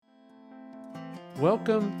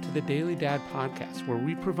Welcome to the Daily Dad Podcast, where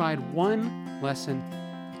we provide one lesson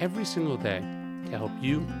every single day to help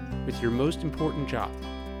you with your most important job,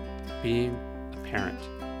 being a parent.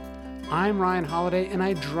 I'm Ryan Holiday, and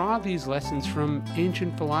I draw these lessons from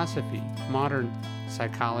ancient philosophy, modern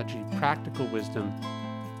psychology, practical wisdom,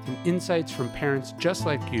 and insights from parents just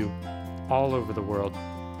like you all over the world.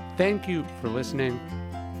 Thank you for listening,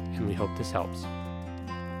 and we hope this helps.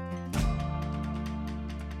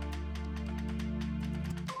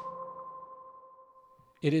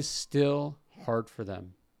 It is still hard for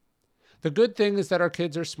them. The good thing is that our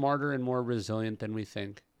kids are smarter and more resilient than we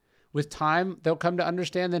think. With time, they'll come to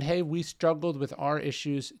understand that, hey, we struggled with our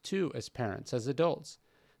issues too as parents, as adults.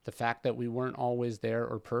 The fact that we weren't always there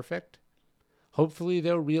or perfect. Hopefully,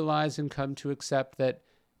 they'll realize and come to accept that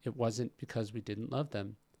it wasn't because we didn't love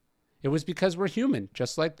them. It was because we're human,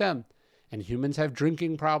 just like them. And humans have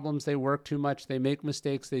drinking problems, they work too much, they make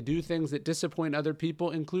mistakes, they do things that disappoint other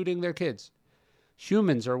people, including their kids.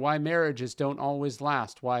 Humans are why marriages don't always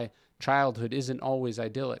last, why childhood isn't always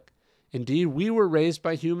idyllic. Indeed, we were raised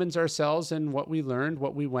by humans ourselves, and what we learned,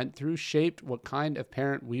 what we went through, shaped what kind of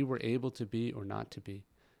parent we were able to be or not to be.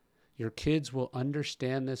 Your kids will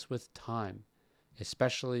understand this with time,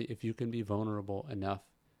 especially if you can be vulnerable enough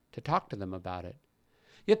to talk to them about it.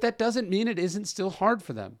 Yet that doesn't mean it isn't still hard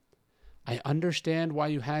for them. I understand why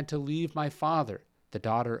you had to leave my father, the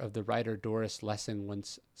daughter of the writer Doris Lessing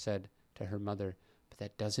once said to her mother, but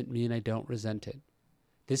that doesn't mean I don't resent it.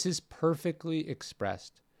 This is perfectly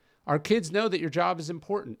expressed. Our kids know that your job is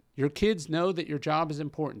important. Your kids know that your job is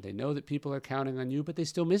important. They know that people are counting on you, but they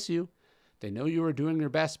still miss you. They know you are doing your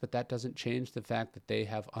best, but that doesn't change the fact that they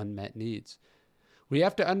have unmet needs. We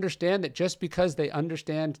have to understand that just because they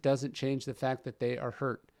understand doesn't change the fact that they are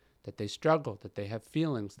hurt, that they struggle, that they have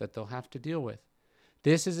feelings that they'll have to deal with.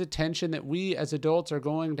 This is a tension that we as adults are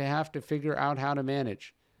going to have to figure out how to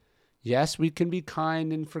manage. Yes, we can be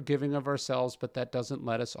kind and forgiving of ourselves, but that doesn't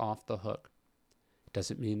let us off the hook. It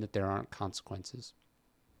doesn't mean that there aren't consequences.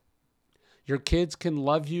 Your kids can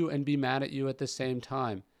love you and be mad at you at the same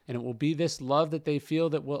time, and it will be this love that they feel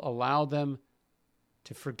that will allow them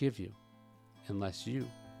to forgive you, unless you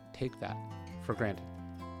take that for granted.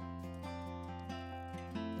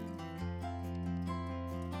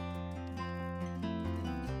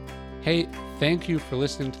 Hey, thank you for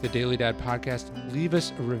listening to the Daily Dad Podcast. Leave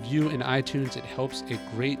us a review in iTunes. It helps a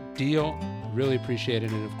great deal. Really appreciate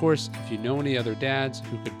it. And of course, if you know any other dads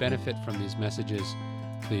who could benefit from these messages,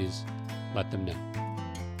 please let them know.